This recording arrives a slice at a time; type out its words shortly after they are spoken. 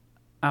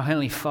Our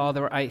Heavenly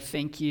Father, I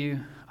thank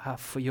you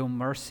for your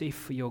mercy,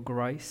 for your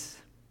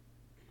grace.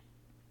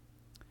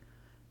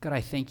 God,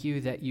 I thank you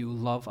that you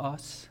love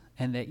us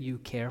and that you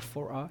care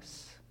for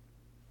us.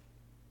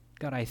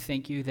 God, I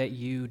thank you that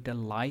you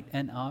delight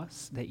in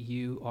us, that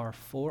you are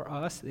for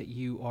us, that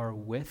you are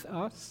with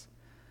us.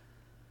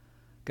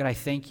 God, I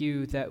thank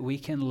you that we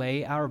can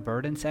lay our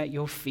burdens at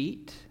your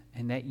feet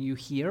and that you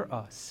hear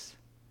us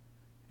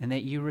and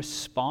that you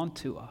respond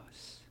to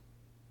us.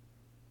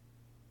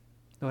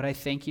 Lord, I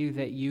thank you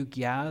that you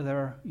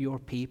gather your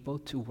people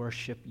to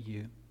worship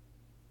you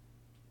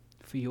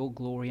for your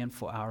glory and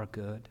for our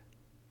good.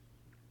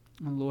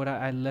 And Lord,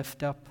 I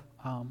lift up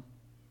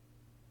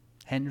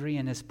Henry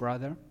and his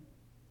brother.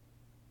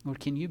 Lord,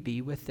 can you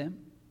be with them?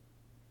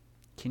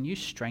 Can you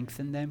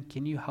strengthen them?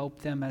 Can you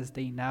help them as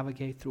they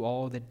navigate through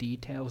all the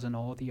details and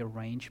all the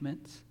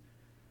arrangements?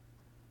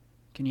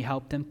 Can you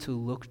help them to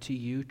look to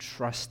you,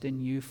 trust in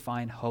you,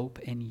 find hope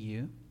in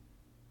you?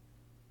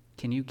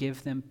 Can you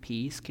give them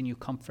peace? Can you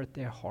comfort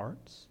their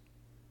hearts?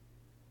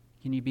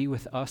 Can you be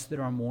with us that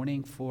are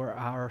mourning for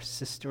our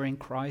sister in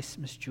Christ,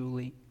 Miss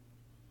Julie,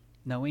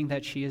 knowing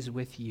that she is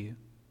with you?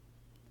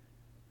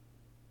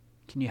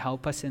 Can you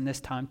help us in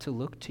this time to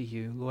look to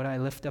you? Lord, I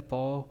lift up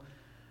all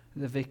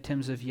the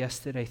victims of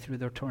yesterday through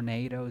the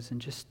tornadoes and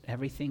just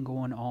everything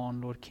going on.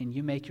 Lord, can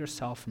you make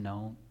yourself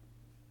known?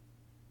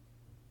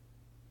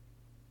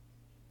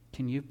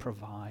 Can you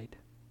provide?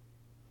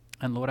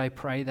 And Lord, I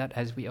pray that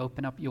as we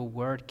open up your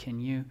word, can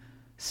you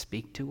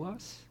speak to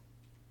us?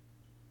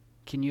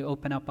 Can you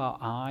open up our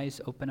eyes,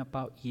 open up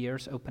our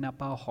ears, open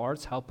up our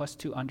hearts? Help us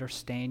to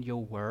understand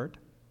your word.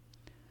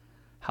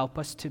 Help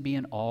us to be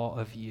in awe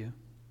of you.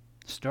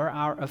 Stir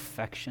our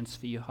affections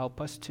for you. Help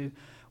us to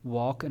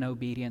walk in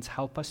obedience.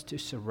 Help us to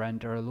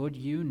surrender. Lord,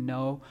 you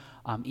know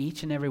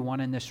each and every one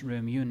in this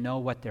room. You know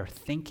what they're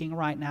thinking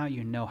right now.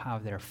 You know how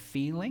they're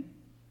feeling.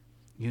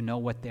 You know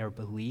what they're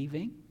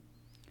believing.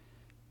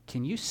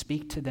 Can you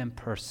speak to them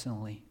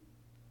personally?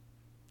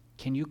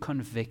 Can you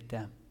convict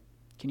them?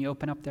 Can you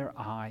open up their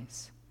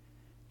eyes?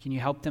 Can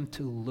you help them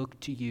to look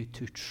to you,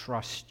 to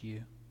trust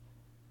you?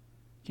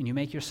 Can you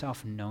make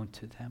yourself known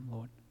to them,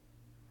 Lord?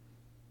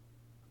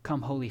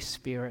 Come, Holy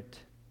Spirit,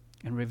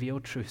 and reveal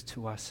truth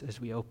to us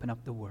as we open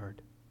up the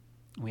word.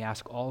 We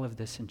ask all of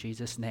this in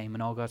Jesus' name.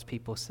 And all God's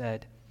people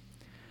said,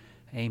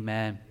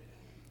 amen.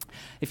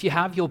 If you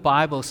have your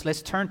Bibles,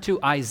 let's turn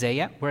to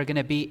Isaiah. We're going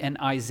to be in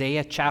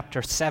Isaiah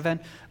chapter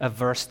 7,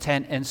 verse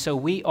 10. And so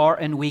we are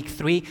in week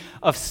 3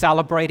 of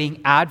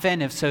celebrating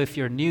Advent. If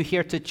you're new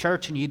here to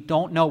church and you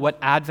don't know what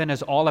Advent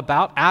is all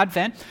about,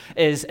 Advent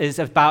is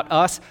about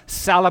us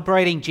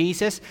celebrating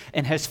Jesus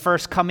and his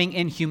first coming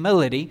in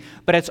humility,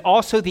 but it's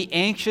also the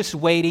anxious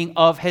waiting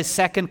of his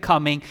second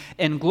coming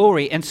in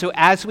glory. And so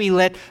as we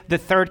lit the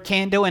third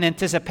candle in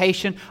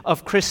anticipation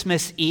of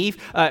Christmas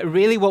Eve,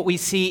 really what we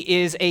see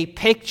is a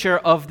picture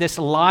of this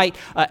light,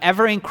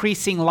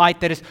 ever-increasing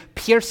light that is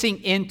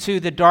piercing into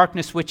the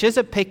darkness, which is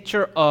a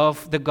picture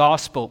of the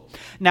gospel.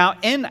 Now,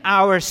 in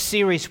our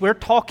series, we're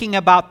talking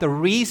about the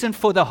reason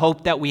for the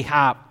hope that we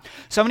have.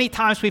 So many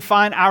times we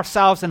find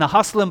ourselves in the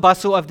hustle and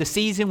bustle of the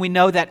season. We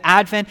know that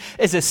Advent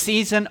is a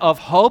season of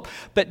hope,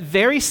 but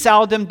very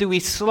seldom do we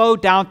slow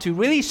down to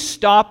really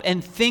stop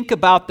and think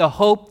about the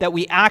hope that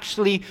we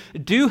actually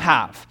do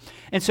have.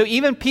 And so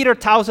even Peter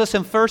tells us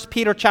in 1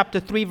 Peter chapter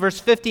 3, verse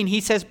 15, he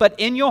says, "But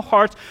in your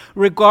hearts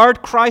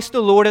regard Christ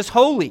the Lord as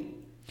holy,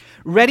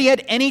 ready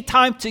at any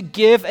time to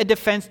give a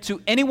defense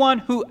to anyone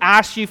who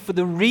asks you for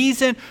the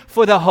reason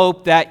for the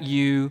hope that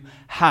you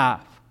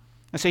have."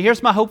 And so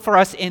here's my hope for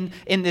us in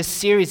this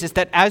series is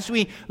that as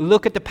we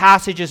look at the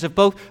passages of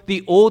both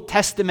the Old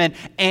Testament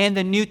and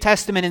the New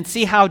Testament and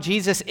see how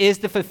Jesus is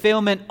the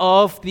fulfillment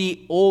of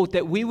the Old,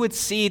 that we would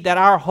see that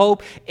our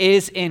hope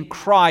is in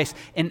Christ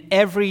in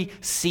every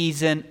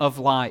season of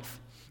life.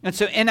 And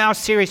so in our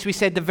series, we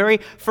said the very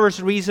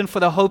first reason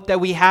for the hope that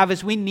we have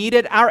is we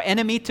needed our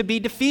enemy to be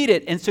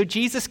defeated. And so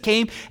Jesus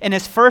came in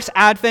his first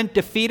advent,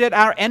 defeated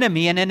our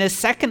enemy. And in his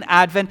second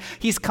advent,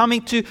 he's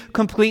coming to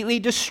completely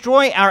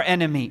destroy our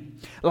enemy.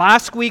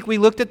 Last week, we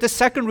looked at the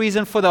second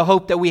reason for the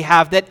hope that we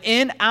have, that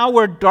in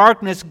our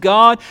darkness,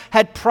 God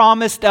had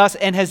promised us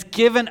and has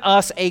given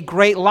us a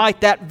great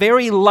light. That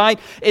very light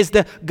is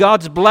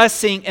God's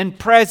blessing and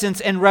presence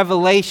and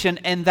revelation,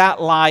 and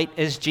that light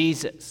is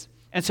Jesus.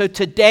 And so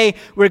today,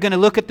 we're going to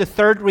look at the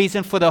third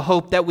reason for the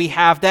hope that we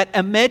have, that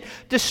amid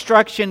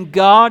destruction,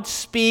 God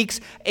speaks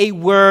a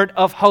word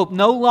of hope.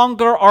 No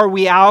longer are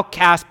we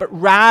outcast, but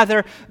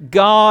rather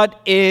God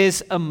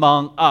is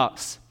among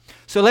us.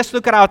 So let's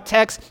look at our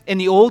text in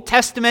the Old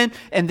Testament,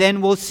 and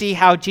then we'll see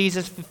how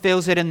Jesus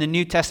fulfills it in the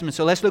New Testament.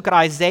 So let's look at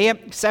Isaiah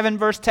 7,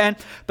 verse 10,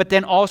 but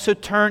then also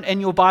turn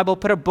in your Bible,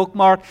 put a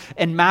bookmark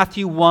in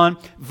Matthew 1,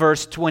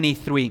 verse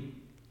 23.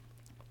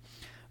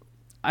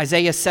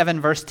 Isaiah 7,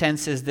 verse 10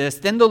 says this,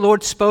 "Then the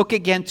Lord spoke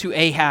again to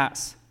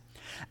Ahaz.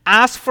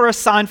 Ask for a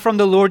sign from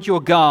the Lord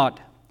your God.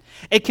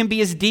 It can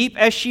be as deep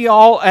as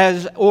Sheol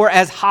or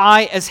as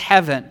high as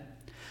heaven."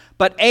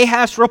 But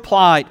Ahaz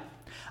replied,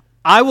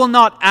 "I will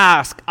not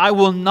ask. I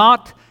will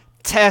not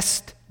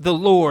test the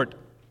Lord."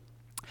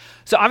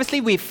 So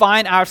obviously we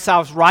find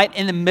ourselves right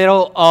in the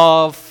middle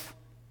of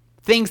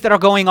things that are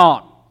going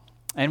on.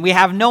 And we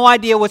have no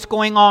idea what's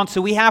going on, so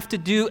we have to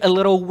do a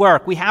little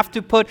work. We have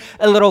to put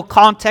a little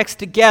context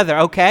together,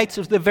 okay?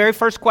 So the very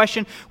first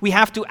question we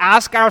have to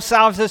ask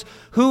ourselves is,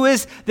 who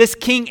is this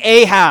King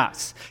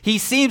Ahaz? He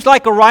seems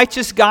like a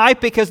righteous guy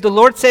because the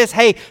Lord says,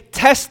 hey,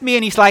 test me.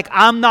 And he's like,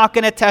 I'm not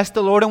going to test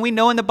the Lord. And we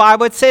know in the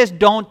Bible it says,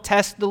 don't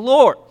test the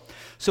Lord.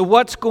 So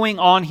what's going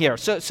on here?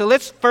 So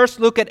let's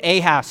first look at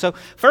Ahaz. So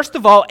first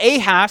of all,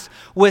 Ahaz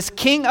was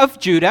king of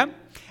Judah,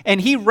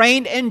 and he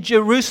reigned in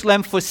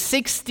Jerusalem for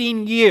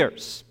 16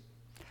 years.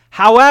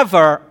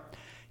 However,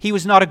 he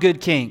was not a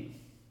good king.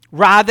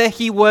 Rather,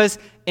 he was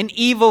an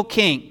evil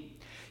king.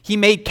 He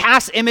made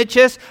cast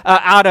images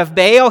out of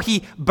Baal.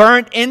 He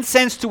burned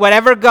incense to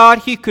whatever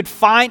god he could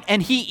find,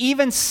 and he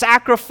even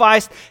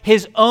sacrificed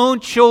his own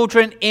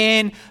children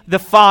in the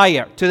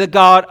fire to the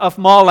god of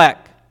Molech.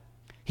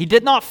 He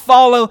did not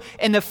follow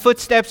in the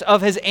footsteps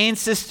of his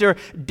ancestor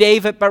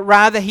David, but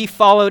rather he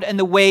followed in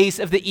the ways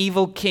of the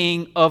evil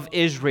king of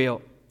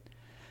Israel.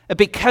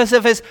 Because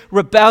of his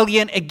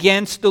rebellion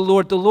against the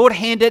Lord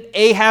handed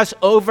Ahaz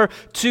over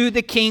to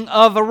the king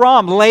of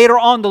Aram. Later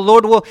on, the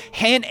Lord will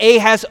hand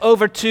Ahaz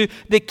over to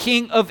the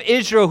king of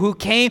Israel, who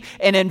came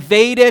and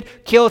invaded,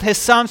 killed his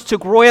sons,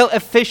 took royal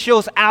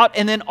officials out,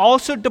 and then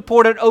also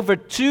deported over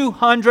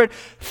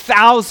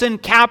 200,000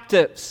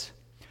 captives.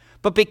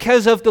 But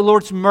because of the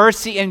Lord's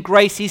mercy and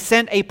grace, he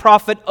sent a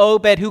prophet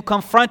Obed who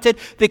confronted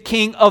the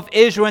king of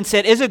Israel and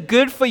said, is it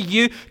good for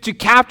you to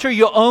capture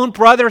your own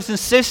brothers and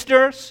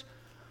sisters?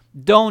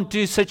 Don't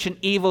do such an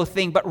evil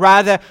thing, but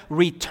rather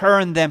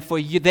return them, for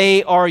you,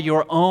 they are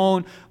your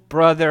own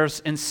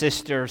brothers and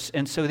sisters.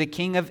 And so the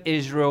king of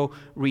Israel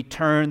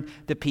returned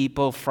the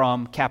people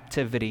from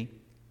captivity.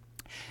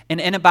 And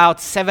in about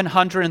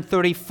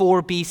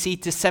 734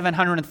 BC to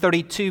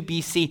 732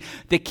 BC,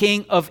 the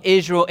king of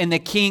Israel and the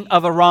king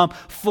of Aram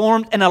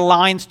formed an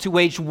alliance to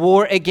wage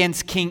war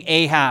against King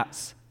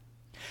Ahaz.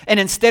 And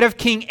instead of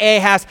King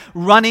Ahaz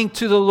running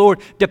to the Lord,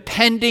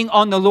 depending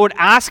on the Lord,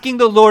 asking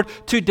the Lord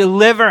to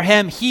deliver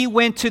him, he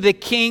went to the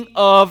king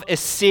of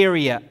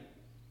Assyria.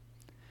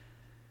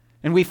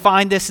 And we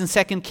find this in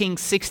 2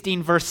 Kings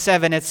 16 verse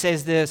 7. It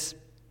says this,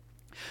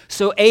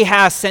 so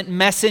Ahaz sent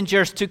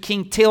messengers to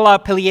King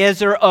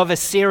Tiglath-Pileser of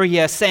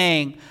Assyria,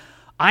 saying,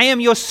 I am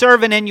your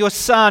servant and your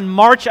son.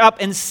 March up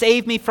and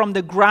save me from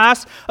the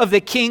grasp of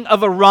the king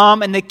of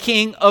Aram and the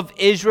king of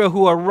Israel,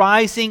 who are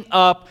rising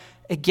up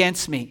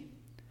against me.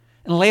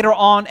 And later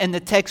on in the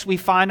text, we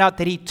find out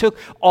that he took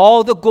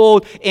all the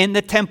gold in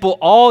the temple,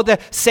 all the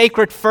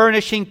sacred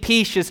furnishing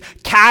pieces,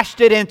 cashed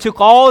it in,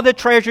 took all the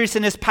treasures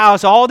in his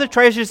palace, all the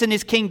treasures in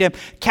his kingdom,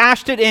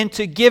 cashed it in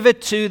to give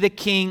it to the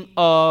king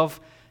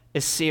of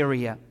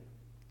Assyria.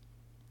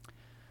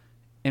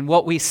 And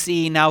what we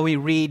see now, we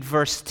read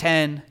verse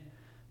 10,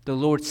 the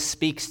Lord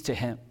speaks to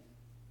him.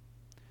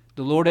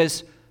 The Lord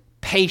is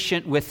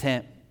patient with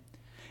him.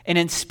 And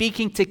in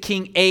speaking to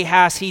King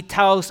Ahaz, he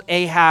tells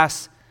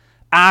Ahaz,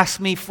 ask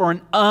me for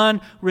an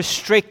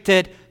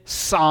unrestricted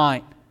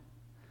sign.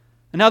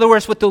 In other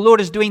words, what the Lord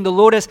is doing, the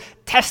Lord is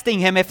testing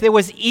him. If there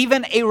was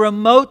even a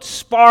remote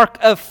spark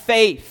of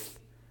faith,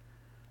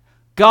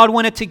 God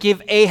wanted to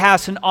give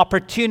Ahaz an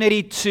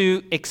opportunity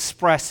to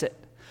express it.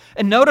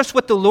 And notice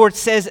what the Lord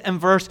says in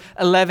verse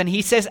 11.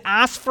 He says,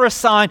 ask for a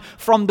sign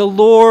from the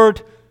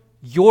Lord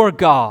your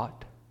God.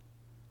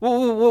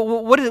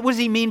 What does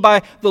he mean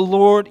by the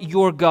Lord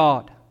your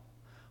God?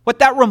 What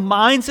that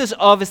reminds us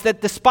of is that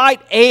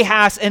despite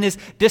Ahaz and his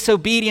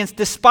disobedience,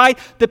 despite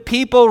the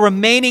people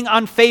remaining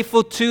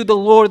unfaithful to the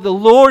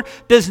Lord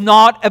does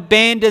not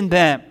abandon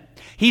them.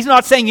 He's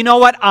not saying, you know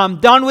what, I'm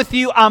done with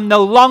you. I'm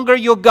no longer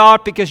your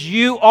God because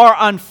you are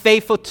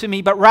unfaithful to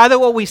me. But rather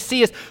what we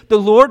see is the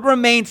Lord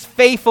remains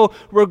faithful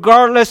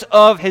regardless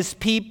of his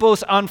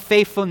people's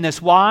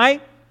unfaithfulness.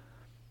 Why?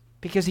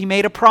 Because he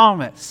made a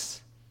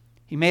promise.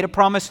 He made a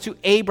promise to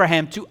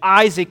Abraham, to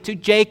Isaac, to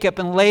Jacob,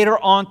 and later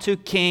on to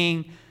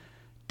King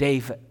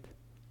David.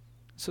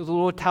 So the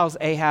Lord tells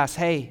Ahaz,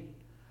 hey,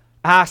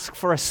 ask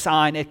for a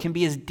sign. It can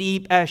be as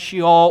deep as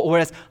Sheol or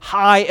as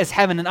high as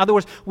heaven. In other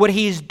words, what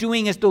he is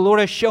doing is the Lord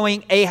is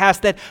showing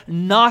Ahaz that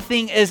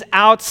nothing is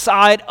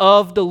outside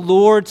of the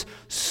Lord's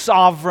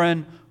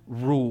sovereign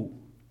rule.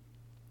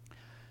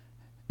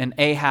 And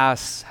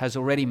Ahaz has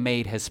already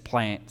made his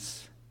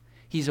plans.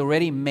 He's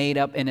already made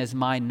up in his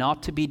mind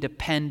not to be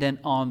dependent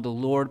on the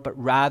Lord, but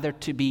rather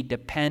to be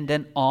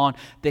dependent on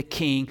the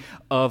king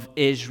of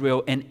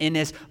Israel. And in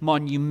his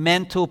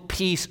monumental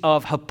piece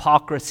of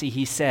hypocrisy,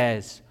 he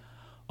says,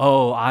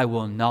 oh, I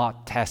will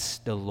not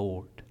test the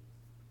Lord.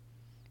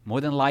 More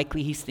than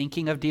likely, he's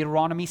thinking of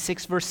Deuteronomy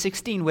 6 verse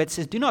 16, where it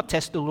says, do not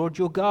test the Lord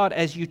your God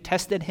as you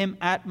tested him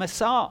at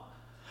Massah.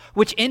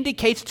 Which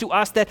indicates to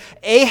us that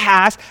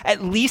Ahaz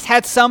at least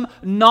had some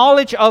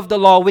knowledge of the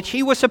law, which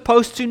he was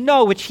supposed to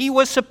know, which he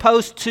was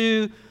supposed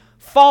to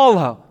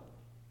follow.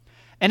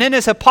 And in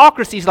his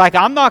hypocrisy, he's like,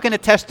 I'm not going to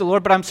test the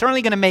Lord, but I'm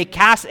certainly going to make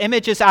cast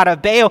images out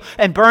of Baal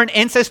and burn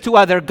incense to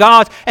other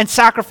gods and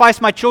sacrifice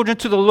my children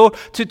to the Lord,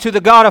 to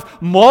the god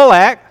of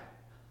Molech.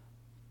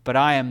 but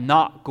I am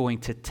not going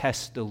to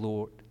test the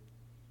Lord.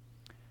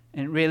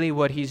 And really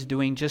what he's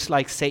doing, just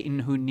like Satan,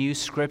 who knew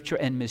Scripture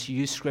and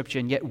misused Scripture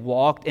and yet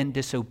walked in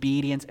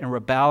disobedience and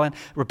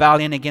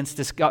rebellion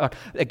against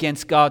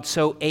God,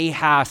 so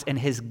Ahaz and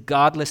his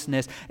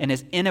godlessness and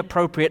his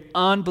inappropriate,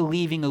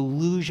 unbelieving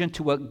allusion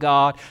to what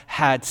God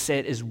had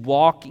said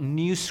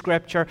knew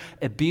Scripture,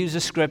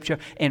 abuses Scripture,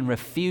 and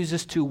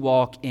refuses to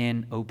walk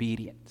in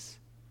obedience.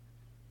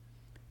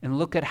 And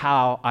look at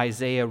how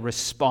Isaiah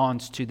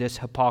responds to this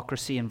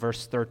hypocrisy in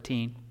verse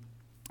 13.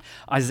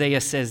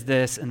 Isaiah says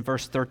this in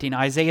verse 13.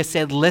 Isaiah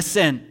said,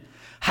 "Listen,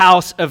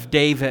 house of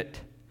David,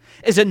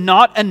 is it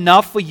not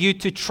enough for you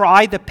to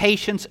try the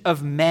patience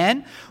of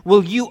men?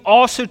 Will you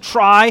also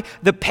try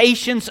the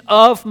patience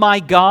of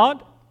my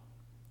God?"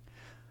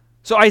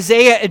 So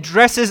Isaiah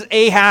addresses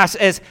Ahaz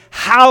as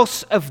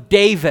house of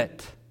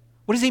David.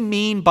 What does he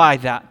mean by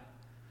that?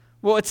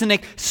 Well, it's an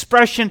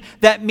expression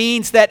that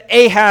means that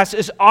Ahaz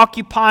is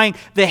occupying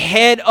the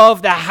head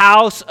of the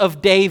house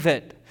of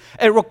David.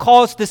 It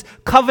recalls this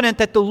covenant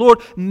that the Lord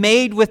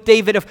made with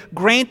David of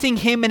granting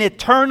him an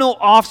eternal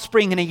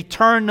offspring, an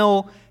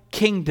eternal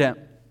kingdom.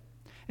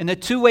 And the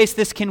two ways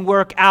this can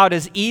work out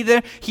is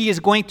either he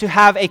is going to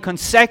have a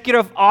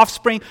consecutive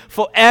offspring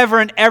forever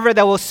and ever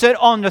that will sit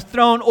on the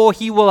throne, or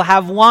he will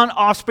have one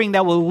offspring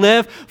that will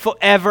live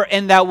forever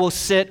and that will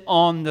sit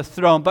on the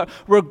throne. But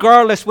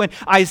regardless, when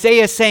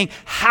Isaiah is saying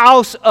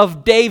house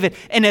of David,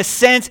 in a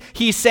sense,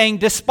 he's saying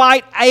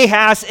despite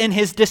Ahaz in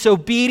his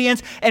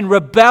disobedience and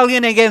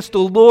rebellion against the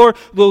Lord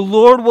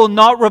will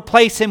not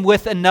replace him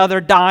with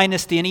another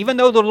dynasty. And even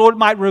though the Lord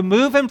might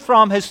remove him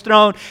from his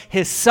throne,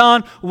 his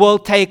son will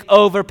take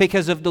over,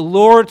 because of the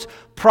Lord's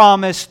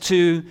promise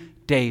to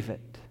David.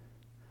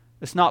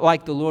 It's not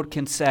like the Lord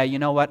can say, you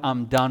know what,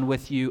 I'm done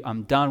with you.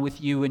 I'm done with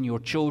you and your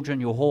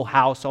children, your whole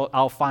house.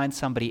 I'll find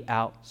somebody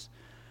else.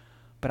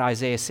 But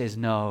Isaiah says,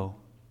 no,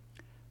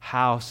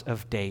 house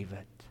of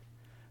David.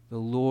 The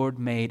Lord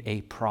made a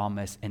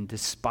promise, and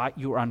despite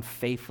your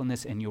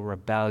unfaithfulness and your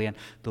rebellion,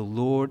 the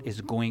Lord is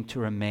going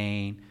to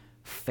remain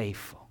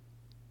faithful.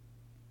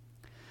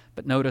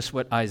 But notice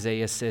what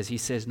Isaiah says. He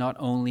says, not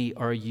only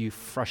are you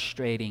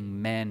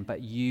frustrating men,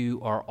 but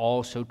you are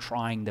also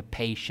trying the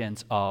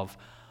patience of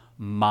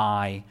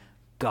my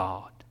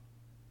God.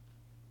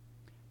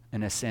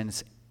 In a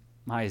sense,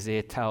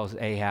 Isaiah tells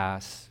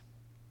Ahaz,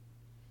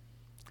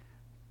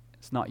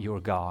 it's not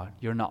your God.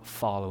 You're not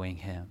following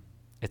him.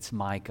 It's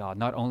my God.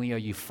 Not only are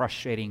you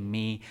frustrating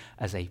me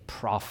as a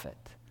prophet,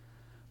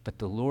 but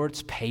the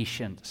Lord's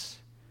patience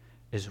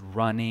is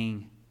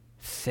running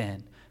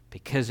thin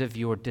because of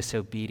your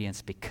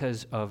disobedience,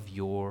 because of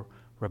your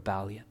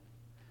rebellion.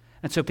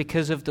 And so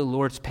because of the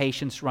Lord's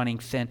patience running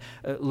thin,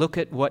 look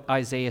at what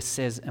Isaiah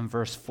says in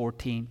verse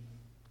 14.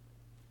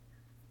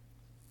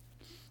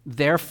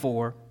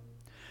 Therefore,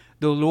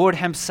 the Lord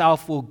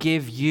himself will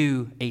give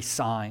you a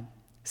sign.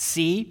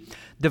 See,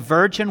 the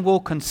virgin will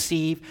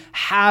conceive,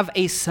 have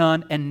a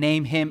son, and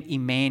name him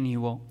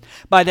Emmanuel.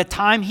 By the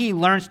time he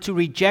learns to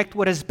reject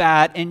what is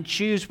bad and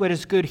choose what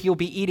is good, he'll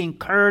be eating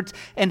curds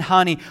and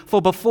honey.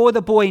 For before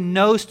the boy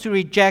knows to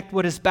reject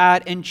what is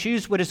bad and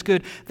choose what is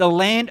good, the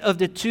land of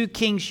the two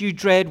kings you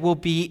dread will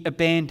be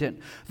abandoned.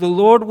 The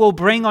Lord will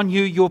bring on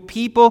you your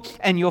people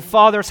and your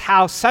father's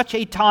house such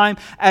a time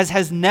as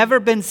has never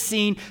been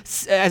since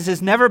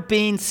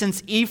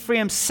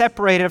Ephraim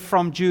separated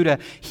from Judah.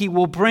 He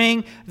will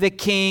bring the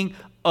king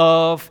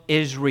of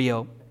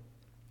Israel.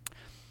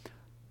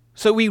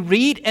 So we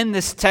read in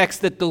this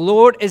text that the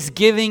Lord is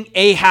giving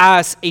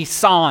Ahaz a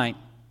sign.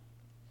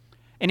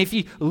 And if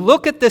you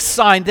look at this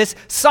sign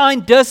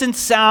doesn't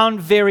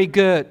sound very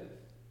good.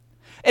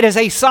 It is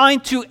a sign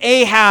to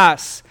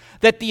Ahaz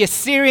that the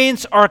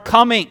Assyrians are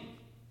coming.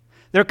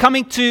 They're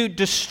coming to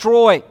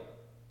destroy.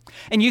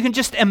 And you can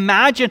just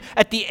imagine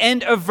at the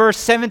end of verse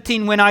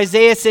 17 when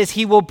Isaiah says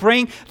he will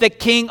bring the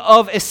king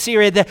of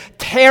Assyria, the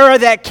terror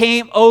that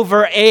came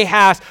over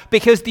Ahaz,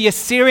 because the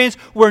Assyrians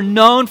were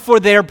known for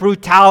their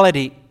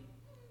brutality.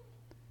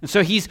 And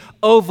so he's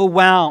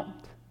overwhelmed.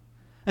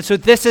 And so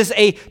this is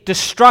a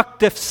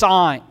destructive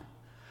sign.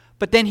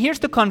 But then here's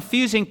the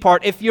confusing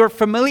part. If you're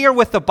familiar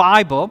with the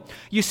Bible,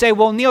 you say,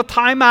 well, Neil,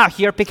 time out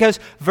here, because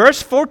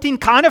verse 14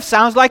 kind of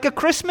sounds like a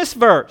Christmas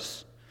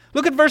verse.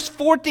 Look at verse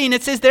 14.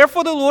 It says,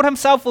 therefore the Lord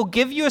himself will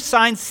give you a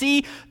sign.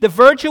 See, the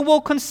virgin will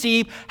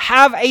conceive,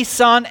 have a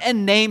son,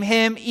 and name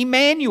him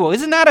Emmanuel.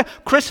 Isn't that a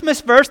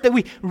Christmas verse that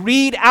we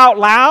read out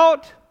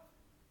loud?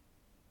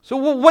 So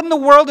what in the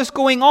world is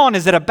going on?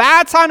 Is it a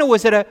bad sign or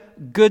is it a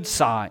good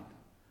sign?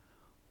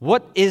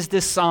 What is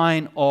this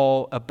sign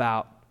all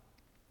about?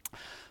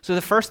 So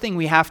the first thing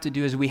we have to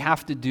do is we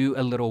have to do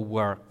a little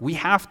work. We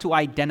have to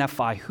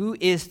identify who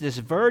is this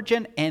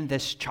virgin and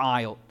this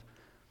child.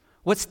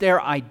 What's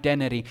their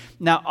identity?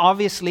 Now,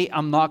 obviously,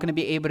 I'm not going to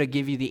be able to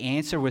give you the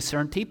answer with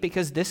certainty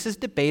because this is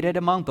debated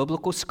among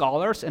biblical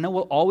scholars, and it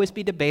will always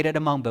be debated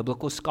among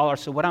biblical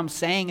scholars. So what I'm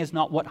saying is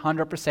not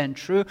 100%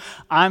 true.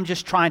 I'm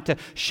just trying to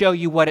show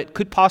you what it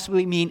could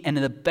possibly mean and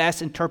the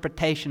best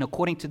interpretation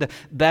according to the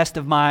best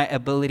of my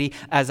ability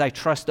as I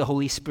trust the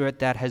Holy Spirit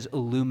that has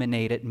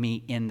illuminated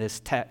me in this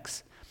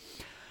text.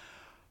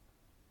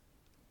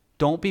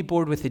 Don't be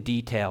bored with the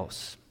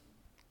details.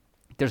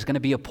 There's going to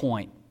be a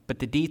point. But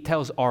the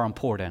details are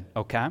important,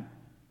 okay?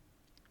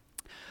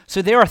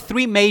 So there are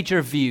three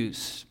major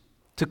views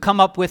to come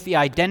up with the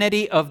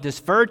identity of this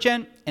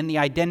virgin and the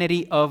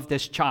identity of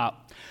this child.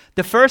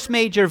 The first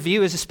major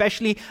view is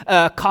especially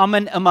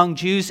common among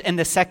Jews in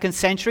the 2nd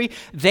century.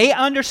 They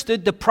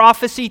understood the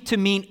prophecy to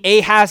mean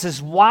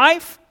Ahaz's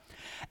wife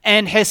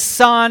and his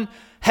son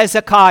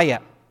Hezekiah.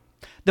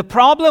 The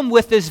problem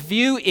with this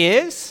view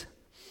is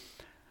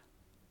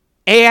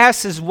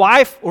Ahaz's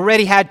wife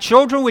already had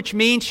children, which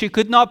means she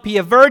could not be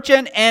a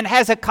virgin, and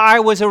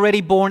Hezekiah was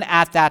already born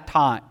at that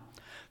time.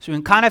 So we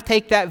can kind of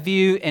take that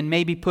view and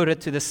maybe put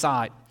it to the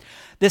side.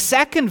 The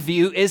second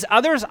view is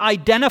others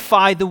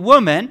identify the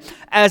woman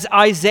as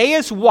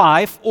Isaiah's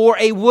wife or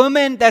a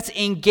woman that's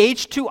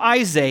engaged to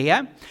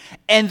Isaiah,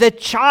 and the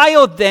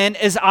child then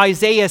is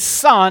Isaiah's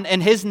son,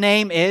 and his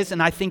name is,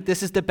 and I think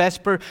this is the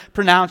best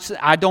pronounced,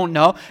 I don't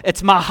know,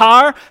 it's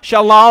Mahar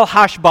Shalal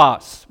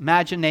Hashbaz.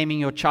 Imagine naming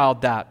your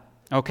child that.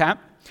 Okay?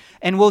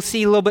 And we'll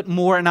see a little bit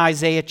more in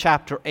Isaiah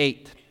chapter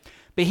 8.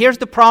 But here's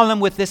the problem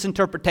with this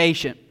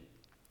interpretation.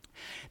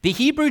 The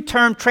Hebrew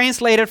term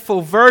translated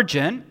for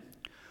virgin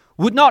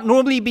would not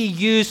normally be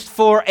used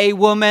for a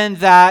woman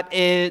that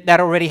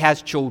already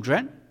has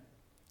children.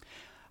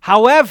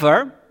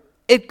 However,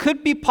 it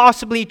could be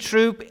possibly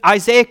true.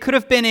 Isaiah could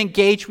have been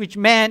engaged, which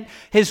meant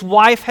his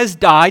wife has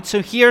died.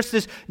 So here's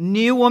this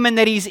new woman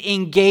that he's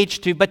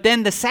engaged to. But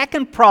then the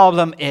second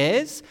problem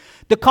is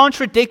the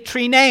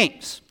contradictory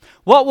names.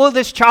 What will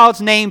this child's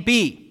name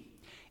be?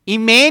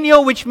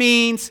 Emmanuel, which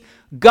means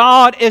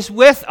God is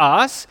with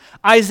us.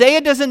 Isaiah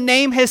doesn't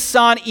name his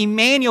son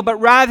Emmanuel, but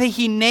rather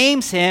he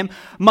names him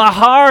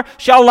Mahar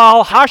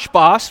Shalal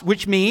Hashbaz,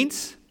 which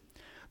means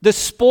the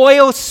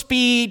spoil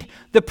speed,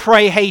 the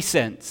prey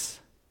hastens.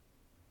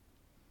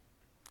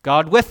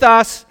 God with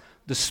us,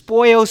 the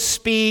spoil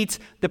speeds,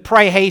 the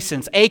prey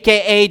hastens,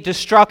 aka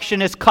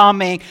destruction is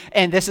coming,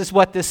 and this is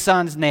what this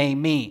son's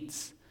name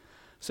means.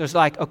 So it's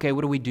like, okay,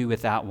 what do we do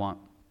with that one?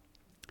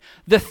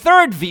 The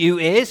third view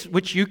is,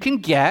 which you can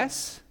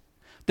guess,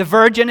 the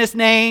virgin is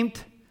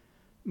named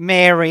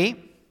Mary,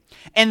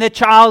 and the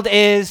child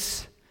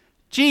is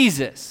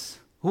Jesus.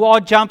 Who all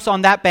jumps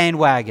on that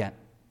bandwagon?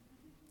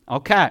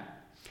 Okay.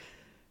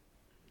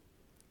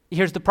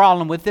 Here's the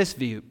problem with this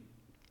view.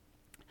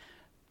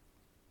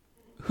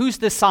 Who's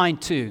the sign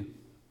to?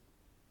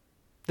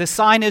 The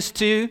sign is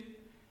to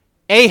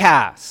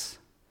Ahaz.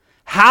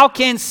 How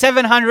can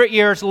 700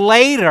 years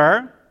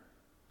later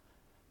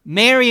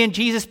Mary and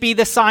Jesus be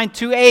the sign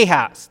to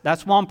Ahaz?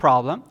 That's one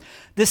problem.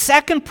 The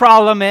second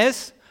problem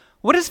is,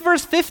 what does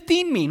verse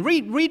 15 mean?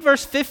 Read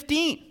verse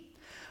 15.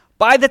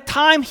 By the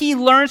time he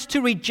learns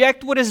to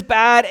reject what is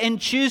bad and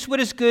choose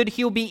what is good,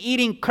 he'll be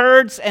eating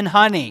curds and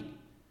honey.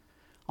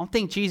 I don't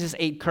think Jesus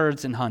ate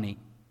curds and honey.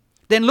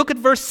 Then look at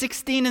verse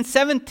 16 and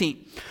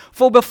 17.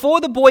 For before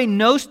the boy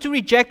knows to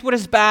reject what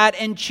is bad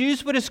and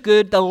choose what is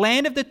good, the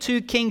land of the two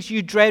kings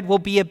you dread will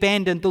be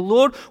abandoned. The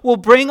Lord will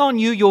bring on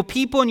you, your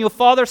people, and your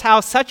father's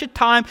house such a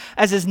time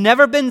as has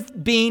never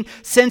been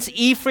since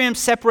Ephraim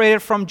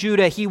separated from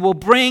Judah. He will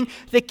bring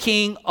the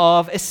king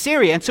of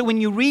Assyria. And so when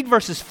you read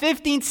verses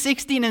 15,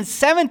 16, and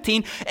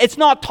 17, it's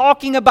not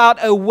talking about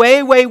a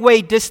way, way,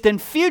 way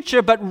distant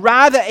future, but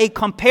rather a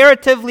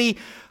comparatively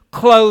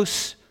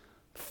close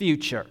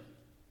future.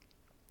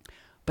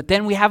 But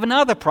then we have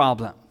another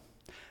problem,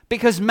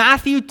 because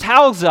Matthew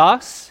tells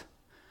us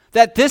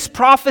that this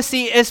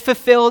prophecy is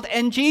fulfilled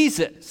in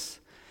Jesus.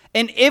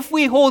 And if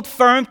we hold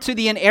firm to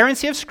the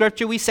inerrancy of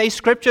Scripture, we say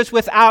Scripture is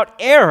without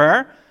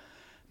error,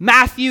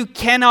 Matthew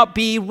cannot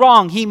be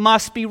wrong. He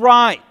must be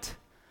right.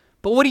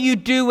 But what do you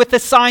do with the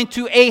sign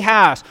to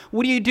Ahaz?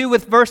 What do you do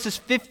with verses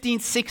 15,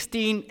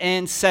 16,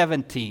 and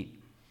 17?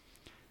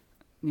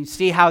 You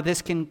see how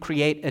this can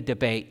create a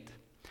debate.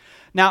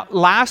 Now,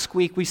 last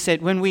week we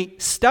said when we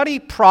study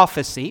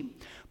prophecy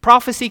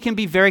can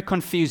be very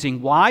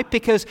confusing. Why?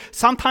 Because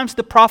sometimes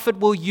the prophet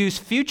will use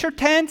future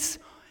tense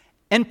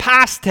and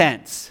past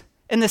tense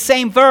in the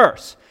same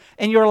verse.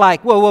 And you're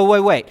like,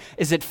 wait.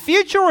 Is it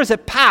future or is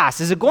it past?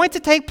 Is it going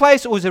to take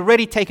place or is it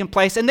already taken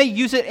place? And they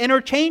use it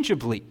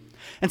interchangeably.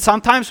 And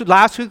sometimes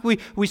last week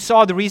we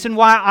saw the reason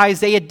why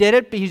Isaiah did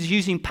it, but he's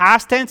using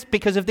past tense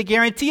because of the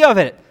guarantee of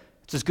it.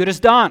 It's as good as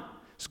done.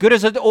 As good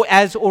as it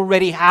has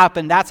already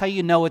happened. That's how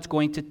you know it's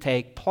going to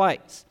take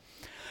place.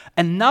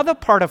 Another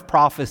part of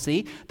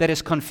prophecy that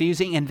is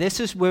confusing, and this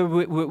is where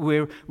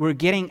we're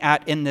getting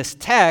at in this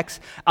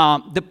text,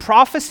 the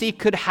prophecy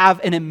could have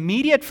an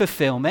immediate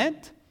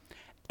fulfillment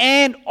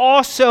and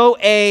also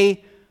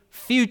a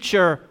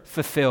future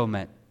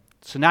fulfillment.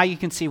 So now you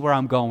can see where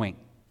I'm going.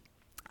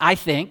 I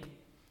think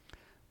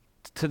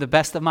to the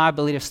best of my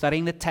ability of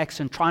studying the text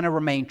and trying to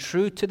remain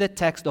true to the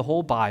text, the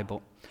whole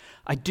Bible,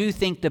 I do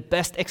think the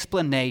best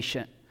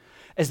explanation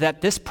is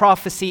that this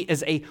prophecy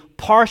is a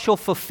partial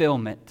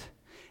fulfillment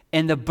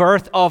in the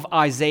birth of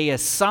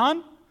Isaiah's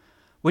son,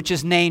 which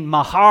is named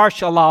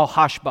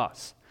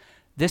Mahar-shalal-hash-baz.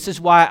 This is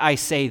why I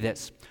say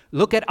this.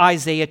 Look at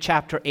Isaiah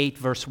chapter 8,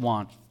 verse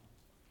 1.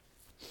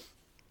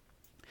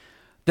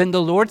 Then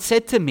the Lord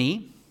said to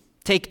me,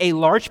 take a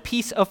large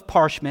piece of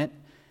parchment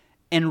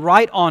and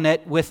write on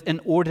it with an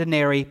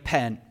ordinary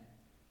pen.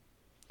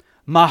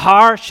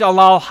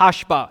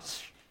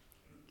 Mahar-shalal-hash-baz.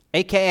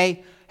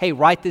 AKA, hey,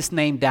 write this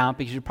name down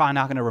because you're probably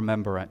not going to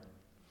remember it.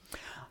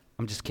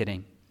 I'm just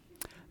kidding.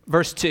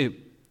 Verse 2.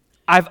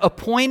 I've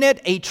appointed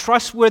a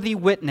trustworthy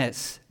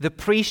witness, the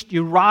priest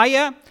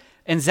Uriah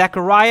and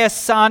Zechariah,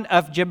 son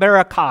of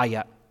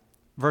Jeberechiah.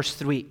 Verse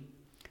 3.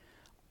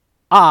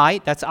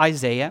 That's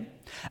Isaiah,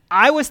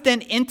 I was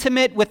then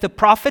intimate with the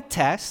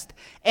prophetess,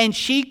 and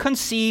she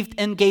conceived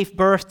and gave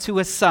birth to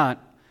a son.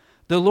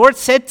 The Lord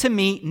said to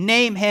me,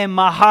 name him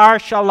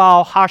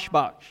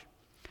Mahar-shalal-hash-baz.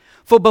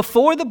 For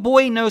before the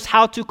boy knows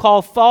how to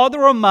call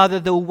father or mother,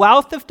 the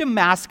wealth of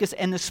Damascus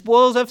and the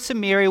spoils of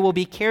Samaria will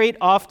be carried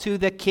off to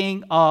the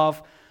king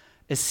of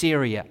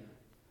Assyria.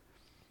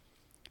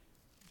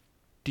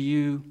 Do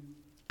you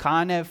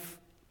kind of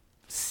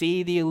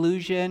see the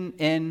allusion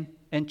in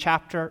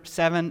chapter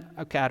 7?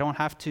 Okay, I don't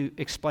have to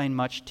explain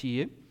much to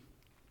you.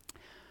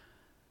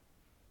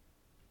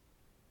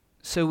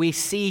 So we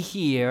see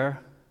here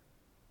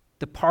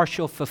the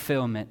partial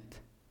fulfillment.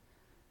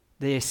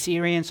 The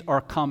Assyrians are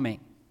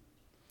coming.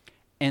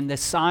 And the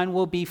sign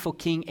will be for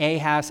King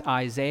Ahaz.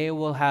 Isaiah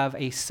will have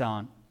a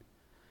son.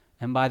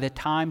 And by the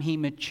time he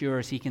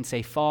matures, he can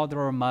say father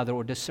or mother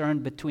or discern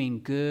between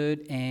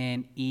good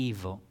and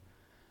evil.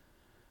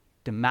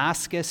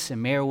 Damascus,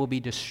 Samaria will be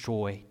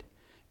destroyed.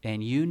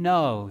 And you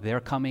know they're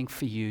coming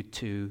for you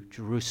to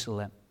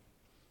Jerusalem.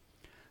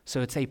 So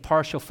it's a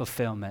partial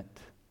fulfillment.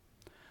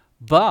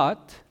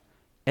 But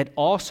it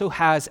also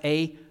has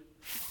a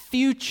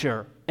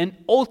future, an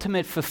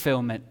ultimate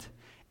fulfillment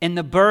in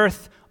the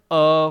birth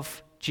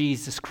of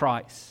Jesus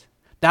Christ.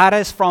 That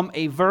is from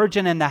a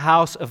virgin in the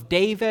house of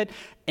David,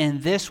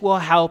 and this will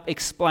help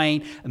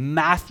explain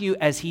Matthew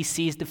as he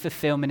sees the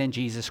fulfillment in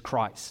Jesus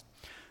Christ.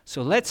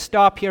 So let's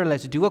stop here.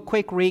 Let's do a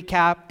quick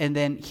recap, and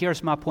then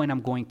here's my point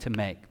I'm going to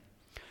make.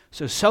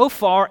 So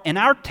far in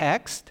our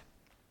text,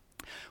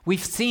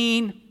 we've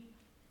seen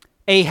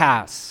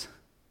Ahaz.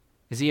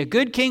 Is he a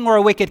good king or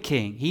a wicked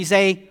king? He's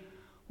a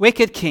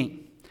wicked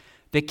king.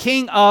 The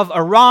king of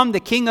Aram, the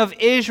king of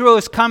Israel,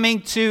 is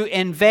coming to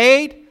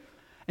invade.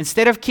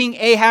 Instead of King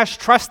Ahaz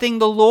trusting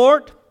the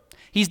Lord,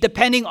 he's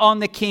depending on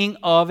the king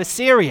of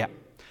Assyria.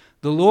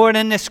 The Lord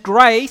in this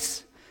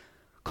grace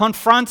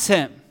confronts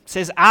him,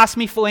 says, ask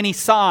me for any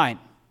sign.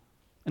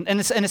 And in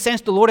a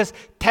sense, the Lord is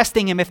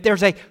testing him. If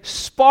there's a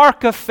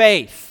spark of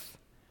faith,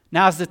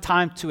 now's the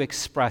time to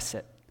express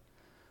it.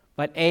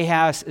 But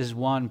Ahaz is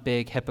one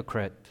big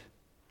hypocrite,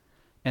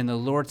 and the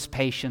Lord's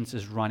patience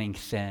is running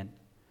thin.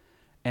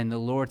 And the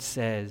Lord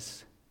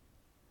says,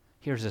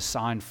 here's a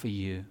sign for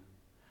you,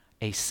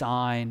 a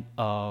sign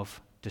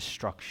of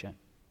destruction.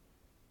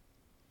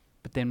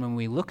 But then when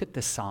we look at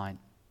the sign,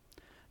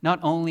 not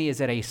only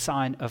is it a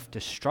sign of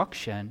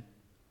destruction,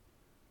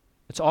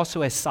 it's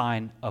also a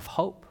sign of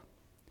hope.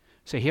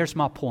 So here's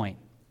my point,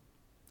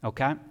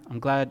 okay? I'm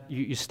glad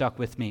you stuck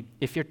with me.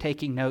 If you're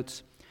taking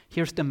notes,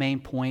 here's the main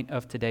point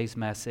of today's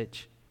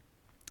message.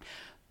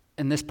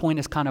 And this point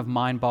is kind of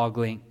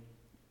mind-boggling.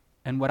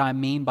 And what I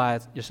mean by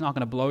it's not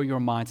going to blow your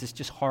minds, it's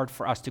just hard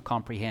for us to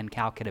comprehend.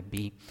 How could it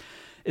be?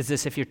 Is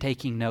this, if you're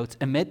taking notes,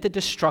 amid the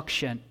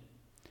destruction,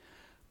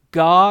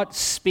 God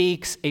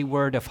speaks a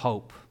word of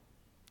hope.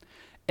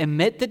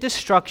 Amid the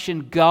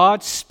destruction,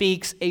 God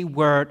speaks a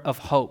word of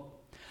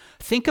hope.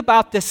 Think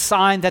about this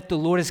sign that the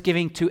Lord is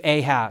giving to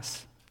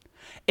Ahaz.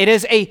 It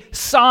is a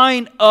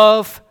sign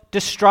of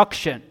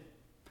destruction.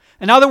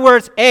 In other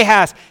words,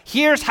 Ahaz,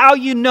 here's how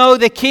you know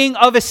the king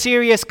of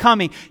Assyria is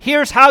coming.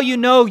 Here's how you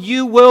know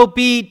you will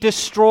be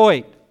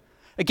destroyed.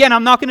 Again,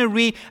 I'm not going to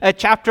read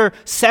chapter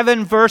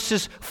 7,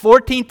 verses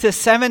 14 to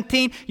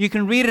 17. You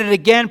can read it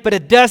again, but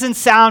it doesn't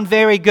sound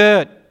very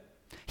good.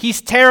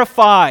 He's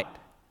terrified.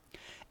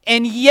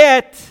 And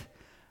yet,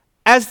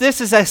 as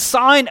this is a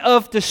sign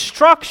of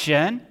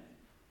destruction,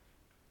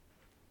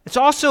 it's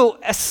also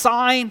a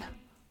sign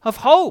of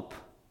hope.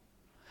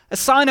 A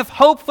sign of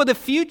hope for the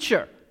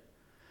future.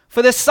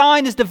 For the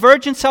sign is the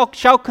virgin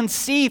shall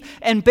conceive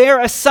and bear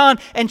a son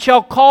and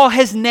shall call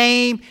his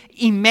name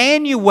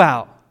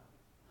Emmanuel.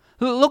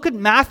 Look at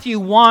Matthew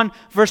 1,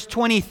 verse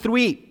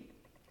 23.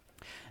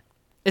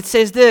 It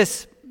says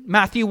this,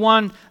 Matthew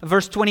 1,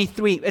 verse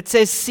 23. It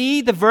says,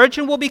 see, the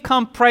virgin will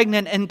become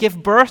pregnant and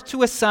give birth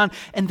to a son,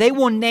 and they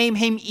will name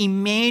him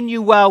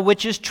Emmanuel,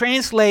 which is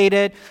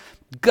translated,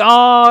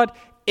 God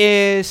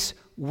is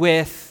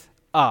with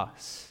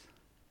us.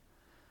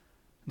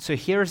 And so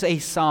here's a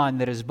sign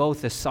that is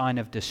both a sign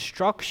of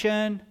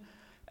destruction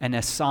and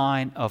a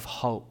sign of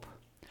hope.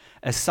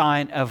 a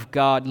sign of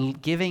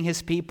God giving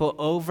his people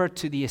over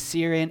to the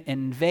Assyrian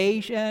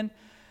invasion,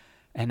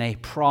 and a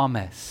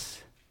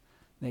promise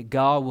that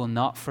God will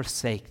not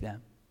forsake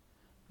them,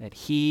 that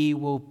he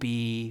will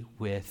be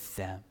with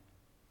them.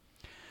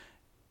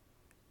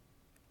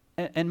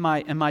 In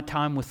my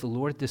time with the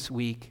Lord this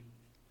week,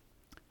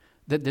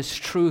 that this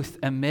truth,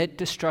 amid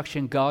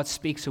destruction, God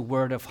speaks a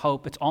word of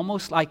hope. It's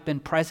almost like been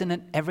present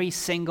in every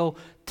single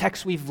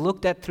text we've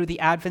looked at through the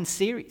Advent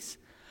series.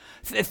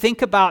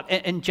 Think about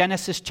in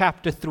Genesis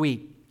chapter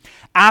 3.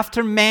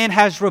 After man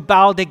has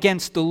rebelled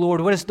against the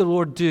Lord, what does the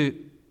Lord do?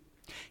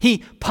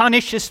 He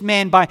punishes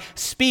man by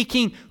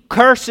speaking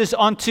curses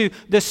onto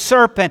the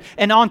serpent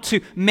and onto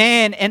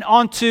man and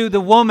onto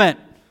the woman.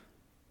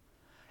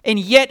 And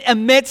yet,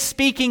 amidst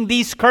speaking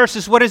these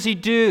curses, what does he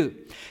do?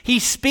 He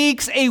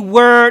speaks a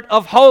word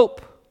of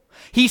hope.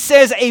 He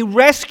says a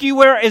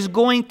rescuer is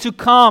going to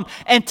come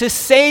and to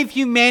save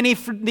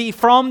humanity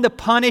from the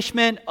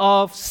punishment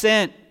of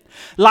sin.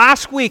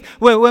 Last week,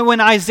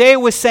 when Isaiah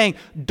was saying,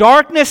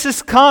 darkness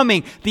is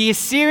coming, the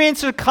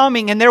Assyrians are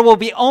coming, and there will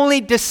be only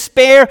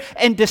despair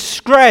and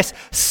distress,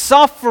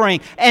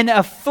 suffering and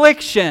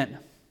affliction.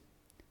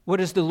 What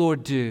does the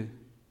Lord do?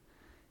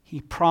 He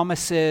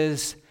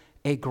promises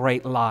a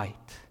great light.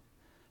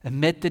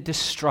 Amid the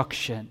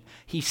destruction,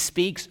 he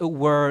speaks a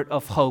word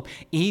of hope.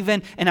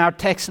 Even in our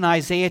text in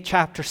Isaiah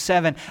chapter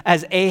 7,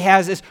 as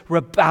Ahaz is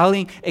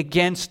rebelling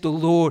against the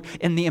Lord,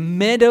 in the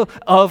middle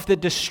of the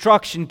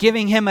destruction,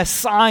 giving him a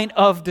sign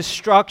of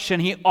destruction,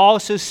 he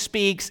also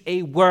speaks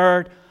a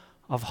word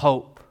of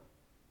hope.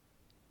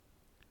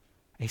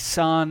 A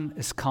son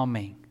is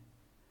coming,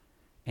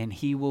 and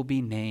he will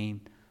be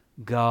named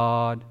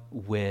God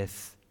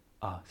with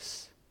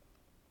us.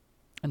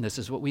 And this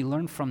is what we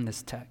learn from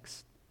this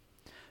text.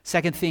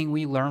 Second thing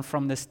we learn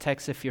from this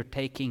text, if you're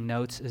taking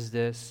notes, is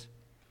this.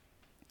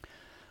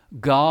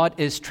 God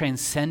is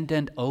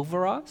transcendent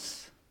over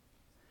us,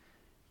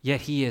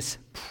 yet he is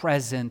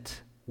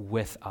present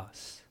with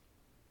us.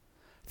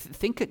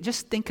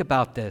 Just think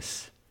about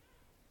this.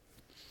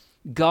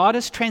 God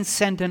is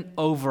transcendent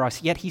over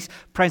us, yet he's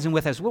present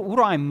with us. What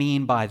do I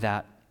mean by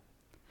that?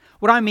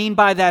 What I mean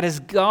by that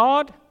is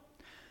God,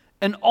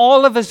 in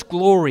all of his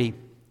glory,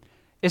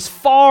 is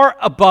far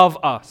above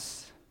us.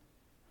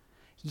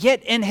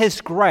 Yet in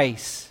his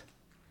grace,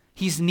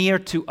 he's near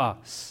to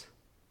us.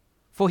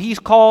 For he's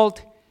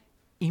called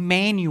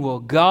Emmanuel.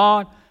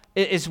 God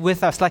is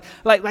with us.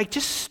 Like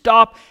just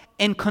stop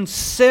and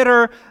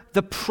consider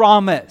the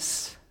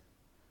promise.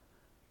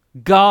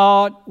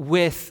 God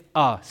with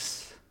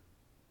us.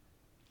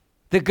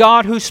 The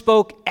God who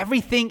spoke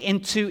everything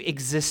into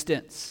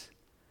existence.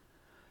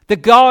 The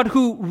God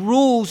who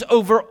rules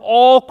over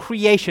all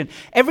creation.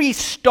 Every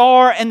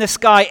star in the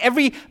sky,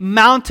 every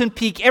mountain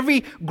peak,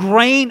 every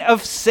grain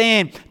of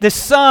sand, the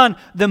sun,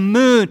 the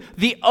moon,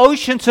 the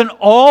oceans, and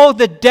all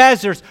the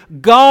deserts.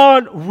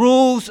 God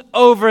rules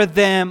over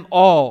them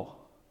all.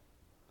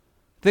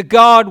 The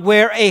God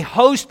where a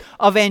host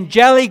of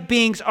angelic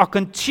beings are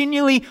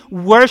continually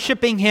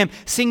worshiping him,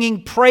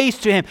 singing praise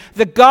to him.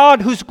 The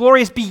God whose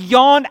glory is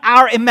beyond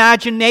our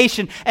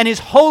imagination and his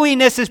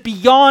holiness is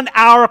beyond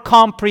our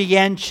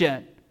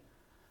comprehension.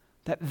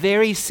 That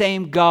very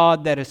same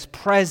God that is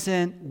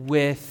present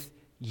with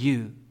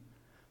you.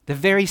 The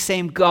very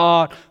same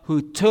God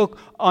who took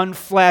on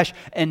flesh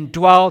and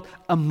dwelt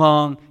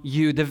among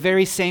you. The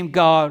very same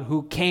God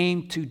who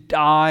came to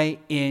die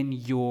in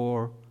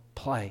your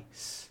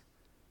place.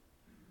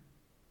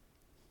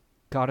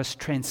 God is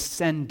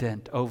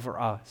transcendent over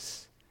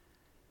us,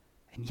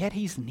 and yet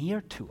he's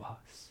near to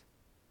us.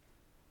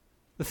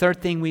 The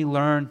third thing we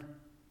learn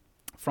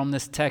from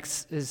this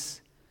text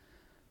is,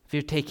 if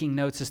you're taking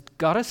notes, is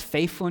God is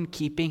faithful in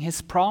keeping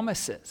his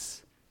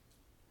promises.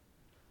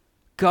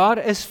 God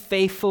is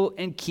faithful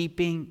in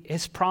keeping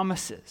his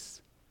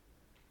promises.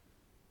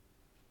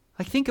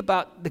 Like, think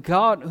about the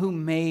God who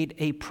made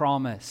a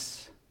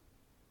promise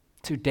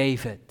to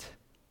David,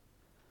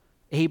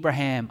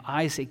 Abraham,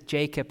 Isaac,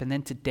 Jacob, and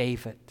then to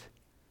David.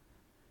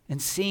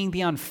 And seeing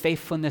the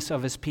unfaithfulness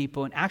of his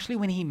people. And actually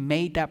when he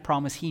made that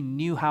promise, he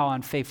knew how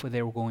unfaithful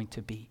they were going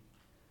to be.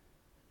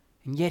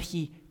 And yet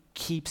he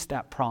keeps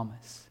that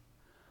promise.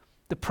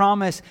 The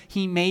promise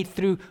he made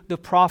through the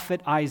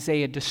prophet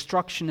Isaiah.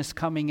 Destruction is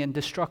coming, and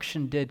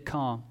destruction did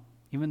come.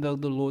 Even though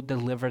the Lord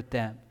delivered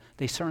them.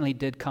 They certainly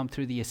did come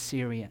through the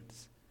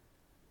Assyrians.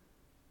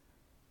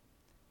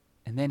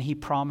 And then he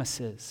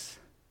promises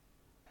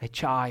a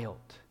child.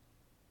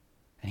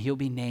 And he'll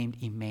be named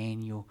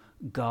Emmanuel,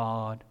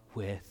 God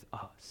with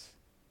us.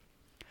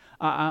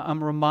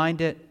 I'm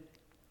reminded,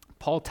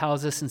 Paul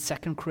tells us in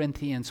 2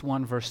 Corinthians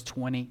 1 verse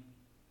 20,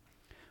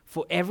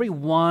 for every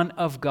one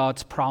of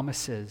God's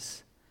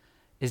promises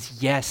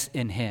is yes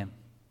in him.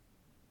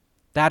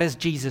 That is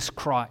Jesus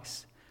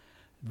Christ.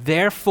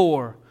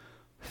 Therefore,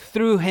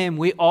 through him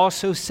we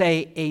also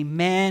say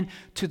amen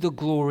to the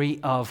glory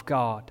of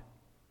God.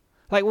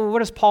 Like, well, what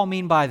does Paul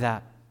mean by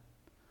that?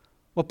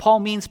 What Paul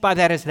means by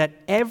that is that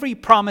every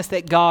promise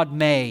that God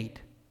made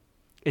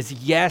is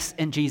yes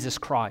in Jesus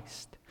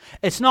Christ.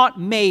 It's not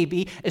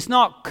maybe. It's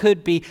not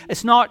could be.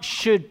 It's not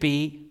should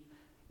be.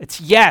 It's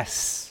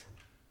yes.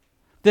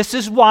 This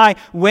is why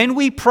when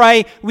we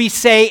pray, we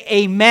say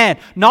amen.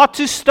 Not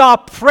to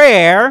stop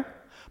prayer,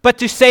 but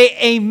to say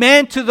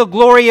amen to the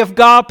glory of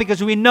God,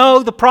 because we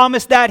know the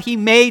promise that He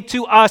made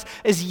to us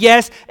is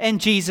yes in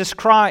Jesus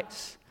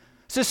Christ.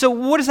 So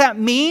what does that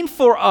mean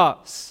for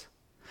us?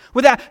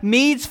 What that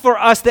means for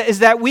us is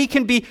that we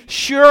can be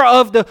sure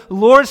of the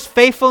Lord's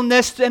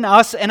faithfulness in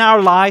us and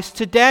our lives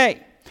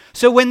today.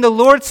 So when the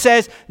Lord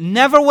says,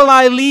 never will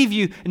I leave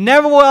you,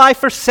 never will I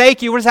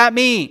forsake you, what does that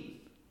mean?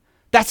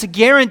 That's a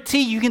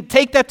guarantee. You can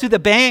take that to the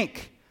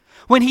bank.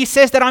 When He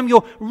says that I'm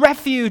your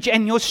refuge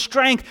and your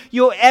strength,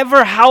 your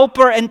ever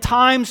helper in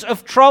times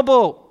of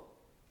trouble,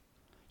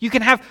 you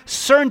can have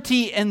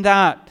certainty in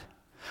that.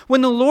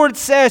 When the Lord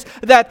says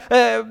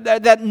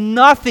that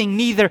nothing,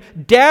 neither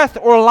death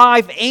or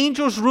life,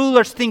 angels,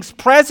 rulers, things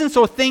present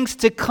or things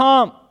to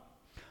come,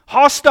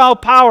 hostile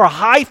power,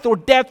 height or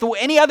depth, or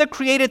any other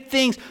created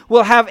things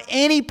will have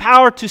any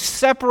power to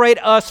separate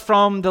us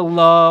from the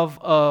love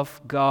of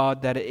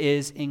God that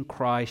is in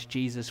Christ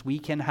Jesus. We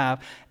can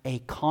have a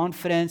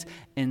confidence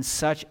in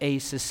such a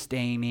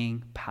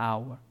sustaining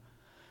power.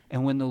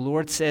 And when the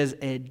Lord says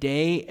a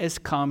day is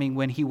coming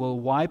when He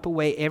will wipe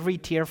away every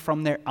tear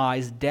from their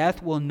eyes,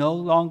 death will no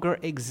longer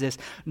exist,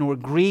 nor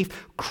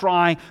grief,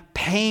 crying,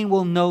 pain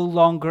will no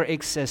longer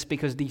exist,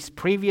 because these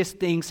previous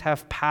things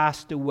have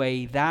passed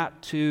away.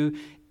 That too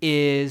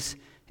is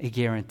a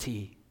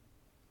guarantee.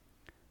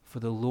 For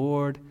the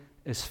Lord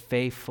is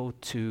faithful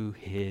to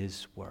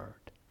His word.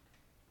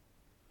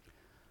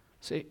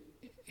 So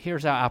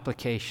here's our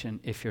application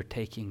if you're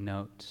taking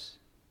notes.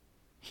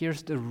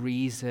 Here's the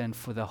reason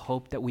for the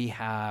hope that we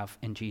have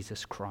in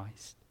Jesus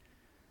Christ.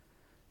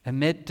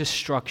 Amid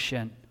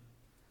destruction,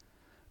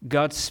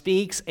 God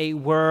speaks a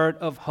word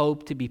of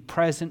hope to be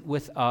present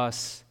with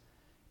us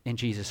in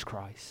Jesus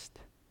Christ.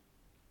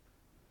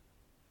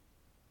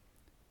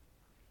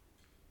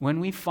 When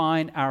we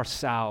find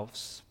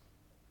ourselves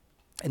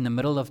in the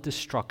middle of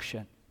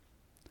destruction,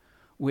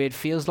 where it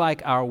feels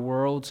like our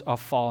worlds are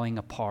falling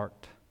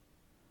apart,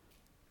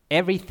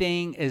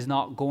 everything is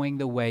not going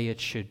the way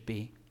it should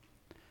be,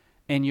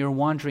 and you're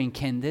wondering,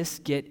 can this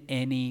get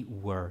any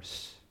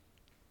worse?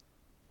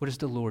 What does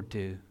the Lord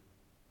do?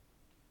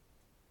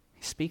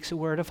 He speaks a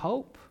word of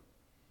hope.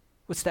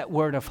 What's that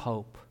word of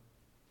hope?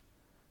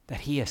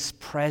 That He is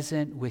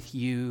present with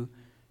you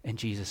in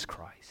Jesus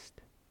Christ.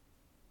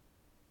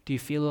 Do you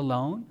feel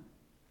alone?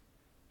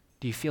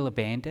 Do you feel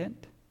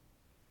abandoned?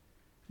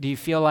 Do you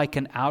feel like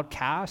an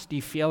outcast? Do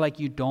you feel like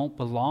you don't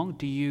belong?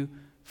 Do you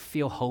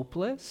feel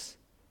hopeless?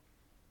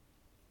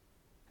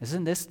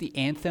 Isn't this the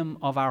anthem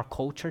of our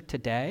culture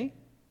today?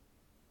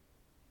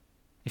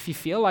 If you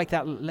feel like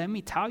that, let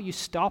me tell you,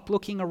 stop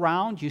looking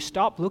around you.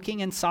 Stop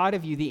looking inside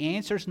of you. The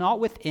answer's not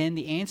within.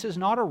 The answer's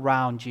not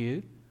around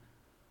you.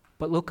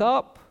 But look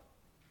up.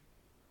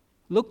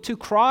 Look to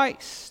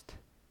Christ.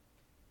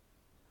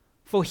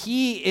 For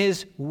He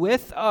is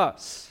with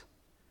us.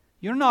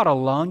 You're not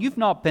alone. You've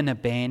not been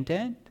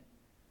abandoned.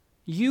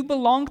 You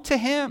belong to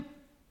Him.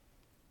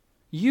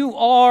 You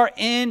are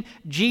in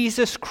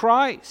Jesus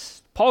Christ.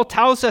 Paul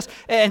tells us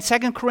in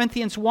 2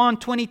 Corinthians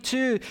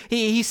 1:22,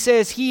 he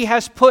says He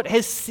has put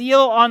His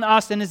seal on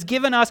us and has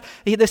given us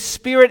the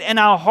Spirit in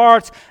our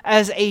hearts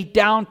as a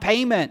down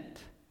payment.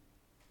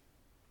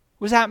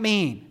 What does that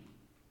mean?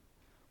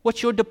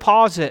 What's your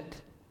deposit?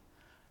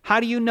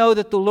 How do you know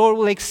that the Lord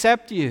will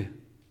accept you?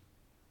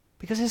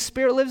 Because His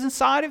Spirit lives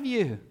inside of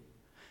you.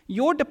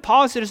 Your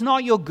deposit is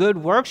not your good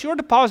works. Your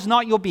deposit is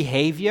not your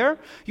behavior.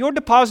 Your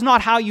deposit is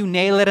not how you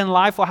nail it in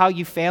life or how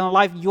you fail in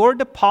life. Your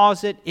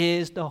deposit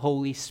is the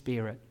Holy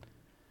Spirit.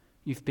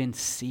 You've been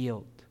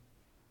sealed.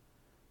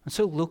 And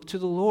so look to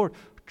the Lord.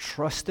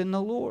 Trust in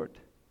the Lord.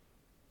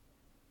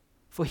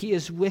 For He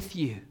is with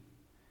you.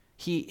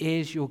 He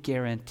is your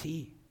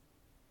guarantee.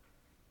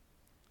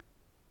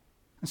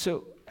 And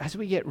so as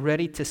we get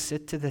ready to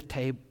sit to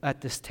the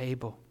at this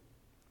table,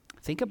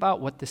 think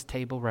about what this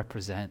table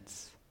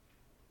represents.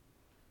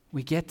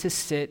 We get to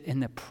sit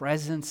in the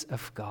presence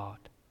of God.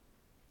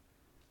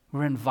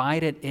 We're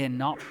invited in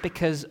not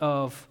because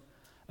of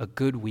a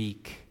good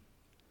week,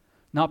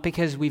 not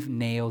because we've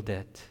nailed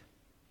it.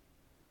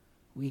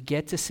 We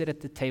get to sit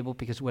at the table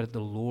because of what the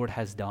Lord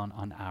has done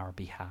on our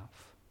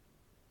behalf.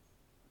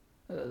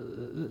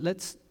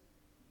 Let's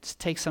just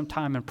take some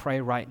time and pray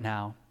right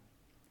now.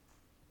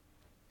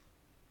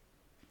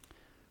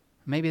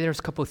 Maybe there's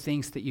a couple of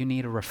things that you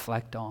need to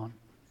reflect on.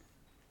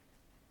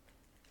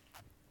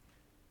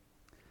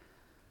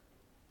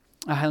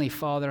 Heavenly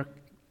Father,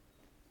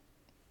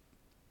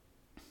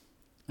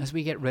 as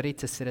we get ready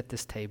to sit at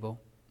this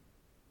table,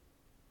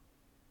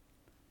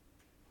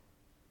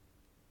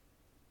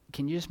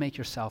 can you just make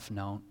yourself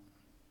known?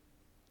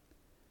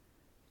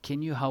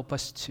 Can you help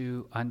us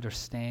to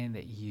understand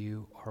that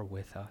you are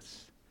with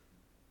us?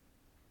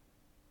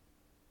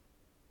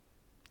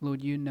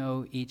 Lord, you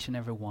know each and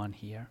every one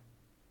here.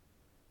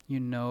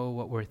 You know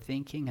what we're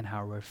thinking and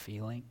how we're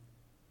feeling.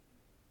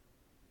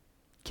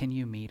 Can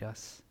you meet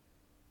us?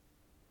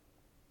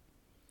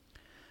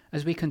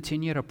 As we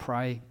continue to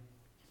pray,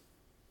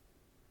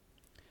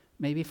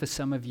 maybe for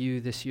some of you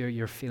this year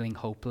you're feeling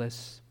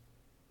hopeless.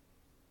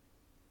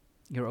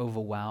 You're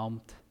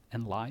overwhelmed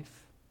in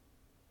life.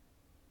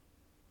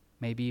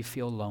 Maybe you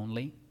feel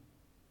lonely.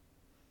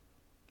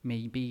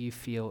 Maybe you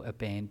feel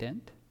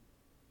abandoned.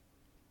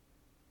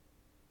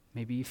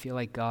 Maybe you feel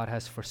like God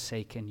has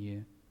forsaken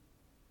you.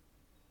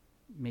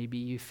 Maybe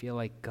you feel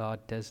like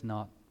God does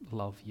not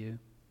love you.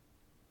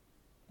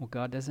 Or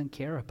God doesn't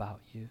care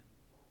about you.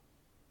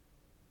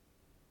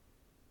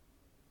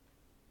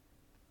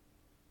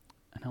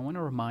 And I want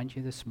to remind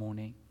you this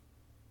morning,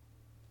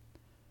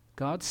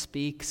 God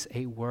speaks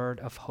a word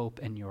of hope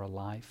in your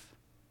life.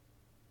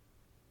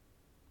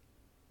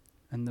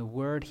 And the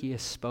word he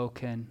has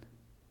spoken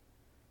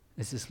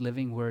is this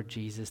living word,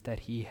 Jesus,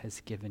 that he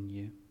has given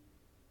you,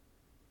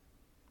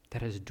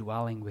 that is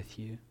dwelling with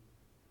you,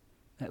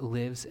 that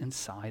lives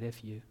inside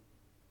of you.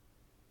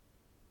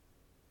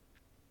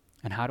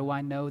 And how do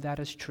I know that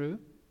is true?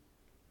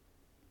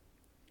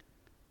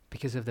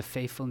 Because of the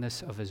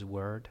faithfulness of his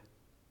word.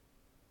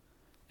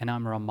 And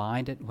I'm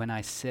reminded when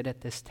I sit at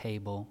this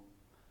table,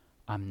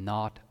 I'm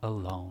not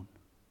alone.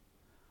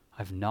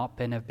 I've not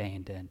been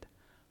abandoned.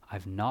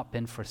 I've not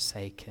been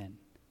forsaken.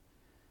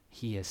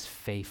 He is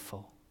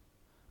faithful.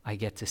 I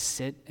get to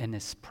sit in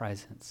his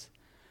presence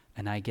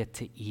and I get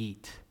to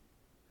eat,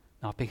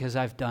 not because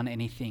I've done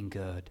anything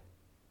good,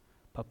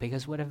 but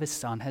because what his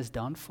Son has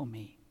done for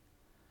me.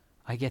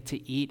 I get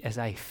to eat as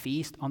I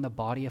feast on the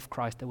body of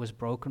Christ that was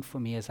broken for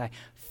me, as I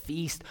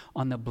feast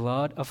on the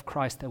blood of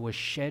Christ that was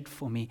shed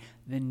for me,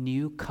 the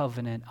new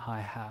covenant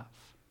I have.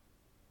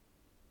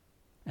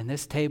 And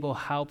this table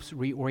helps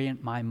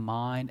reorient my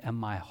mind and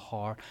my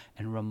heart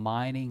and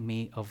reminding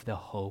me of the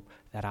hope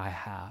that I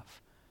have.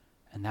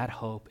 And that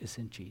hope is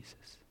in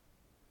Jesus.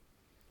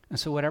 And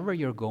so whatever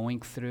you're going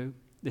through,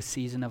 the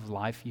season of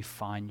life you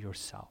find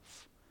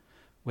yourself,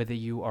 whether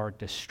you are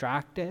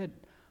distracted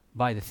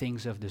by the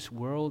things of this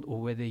world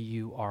or whether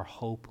you are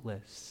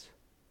hopeless,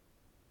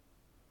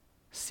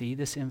 see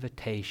this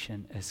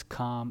invitation as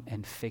come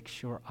and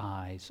fix your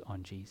eyes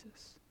on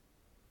Jesus.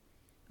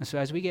 And so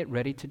as we get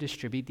ready to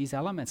distribute these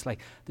elements,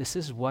 like this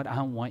is what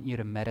I want you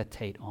to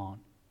meditate on,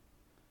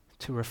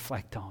 to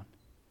reflect on.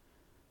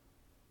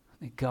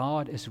 That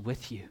God is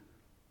with you.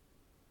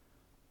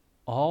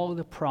 All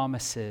the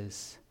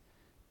promises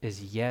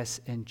is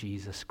yes in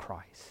Jesus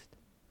Christ.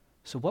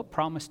 So what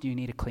promise do you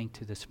need to cling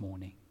to this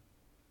morning?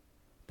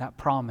 That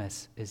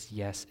promise is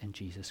yes in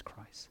Jesus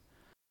Christ.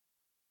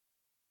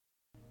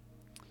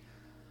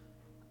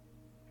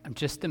 I'm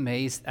just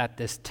amazed at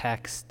this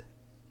text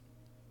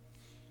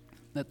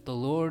that the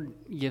Lord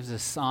gives a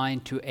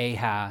sign to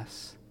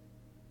Ahaz,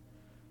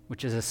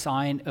 which is a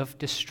sign of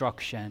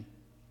destruction,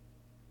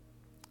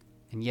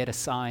 and yet a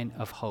sign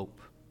of hope.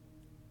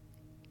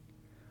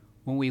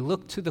 When we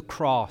look to the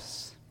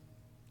cross,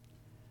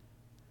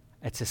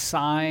 it's a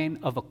sign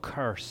of a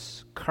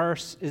curse.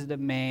 Curse is the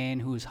man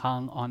who's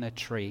hung on a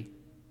tree.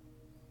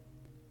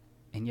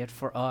 And yet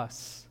for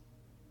us,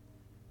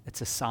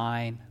 it's a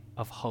sign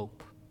of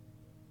hope.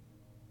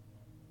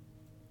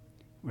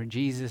 Where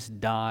Jesus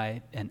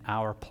died in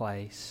our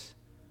place,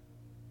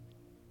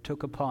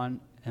 took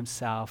upon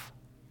himself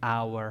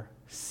our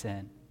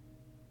sin.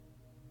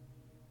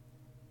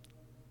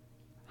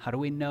 How do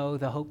we know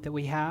the hope that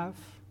we have?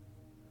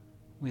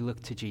 We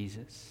look to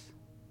Jesus.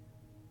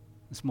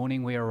 This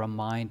morning we are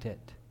reminded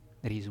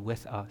that he's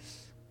with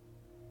us.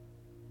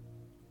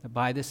 That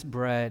by this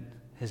bread,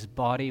 his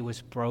body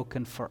was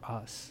broken for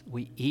us.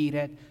 We eat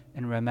it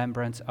in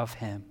remembrance of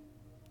him.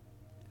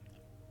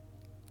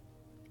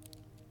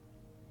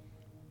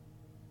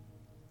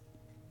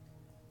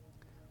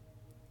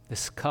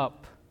 This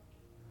cup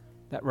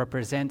that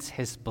represents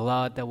his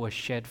blood that was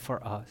shed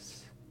for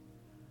us.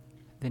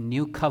 The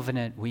new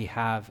covenant we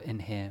have in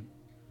him.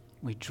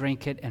 We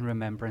drink it in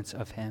remembrance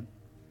of him.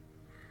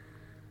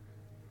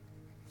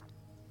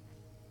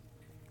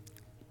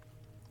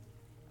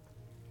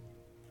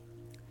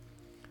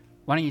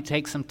 Why don't you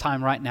take some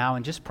time right now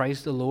and just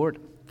praise the Lord.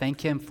 Thank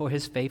him for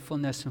his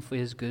faithfulness and for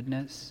his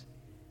goodness.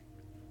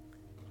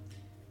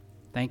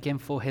 Thank him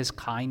for his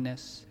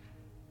kindness.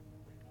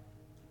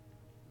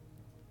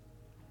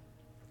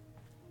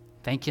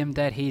 Thank him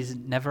that he's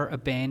never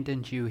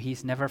abandoned you.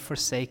 He's never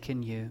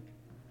forsaken you.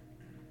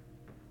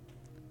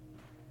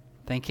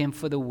 Thank him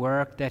for the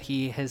work that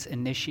he has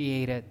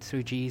initiated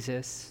through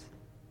Jesus.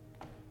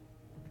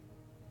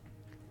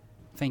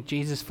 Thank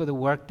Jesus for the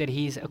work that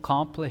he's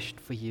accomplished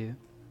for you.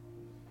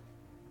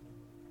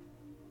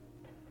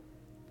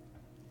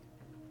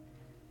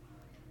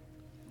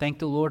 Thank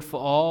the Lord for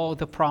all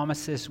the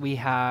promises we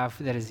have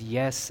that is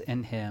yes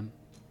in him.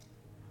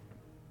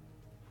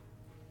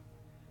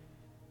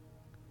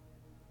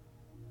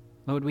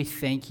 Lord, we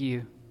thank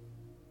you.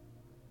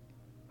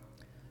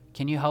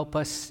 Can you help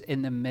us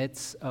in the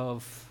midst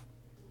of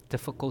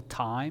difficult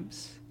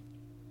times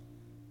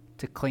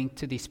to cling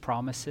to these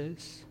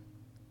promises?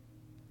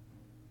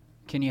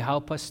 Can you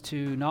help us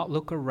to not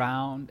look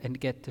around and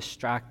get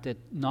distracted,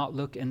 not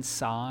look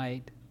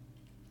inside,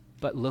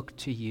 but look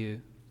to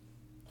you?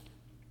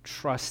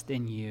 trust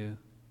in you,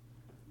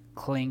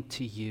 cling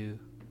to you,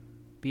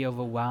 be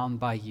overwhelmed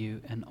by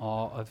you and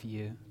awe of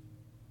you.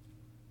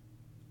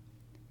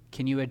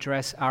 Can you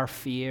address our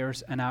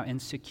fears and our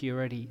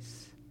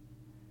insecurities?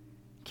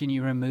 Can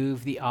you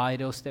remove the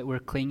idols that we're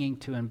clinging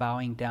to and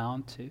bowing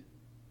down to?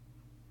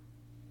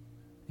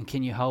 And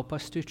can you help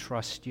us to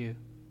trust you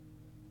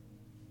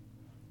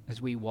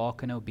as we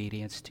walk in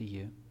obedience to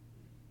you?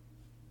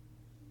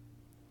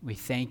 We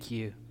thank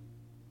you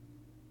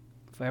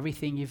for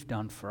everything you've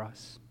done for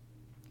us.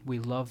 We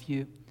love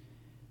you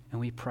and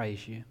we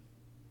praise you.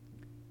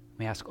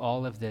 We ask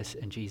all of this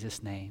in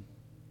Jesus' name.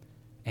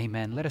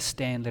 Amen. Let us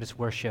stand. Let us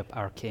worship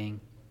our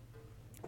King.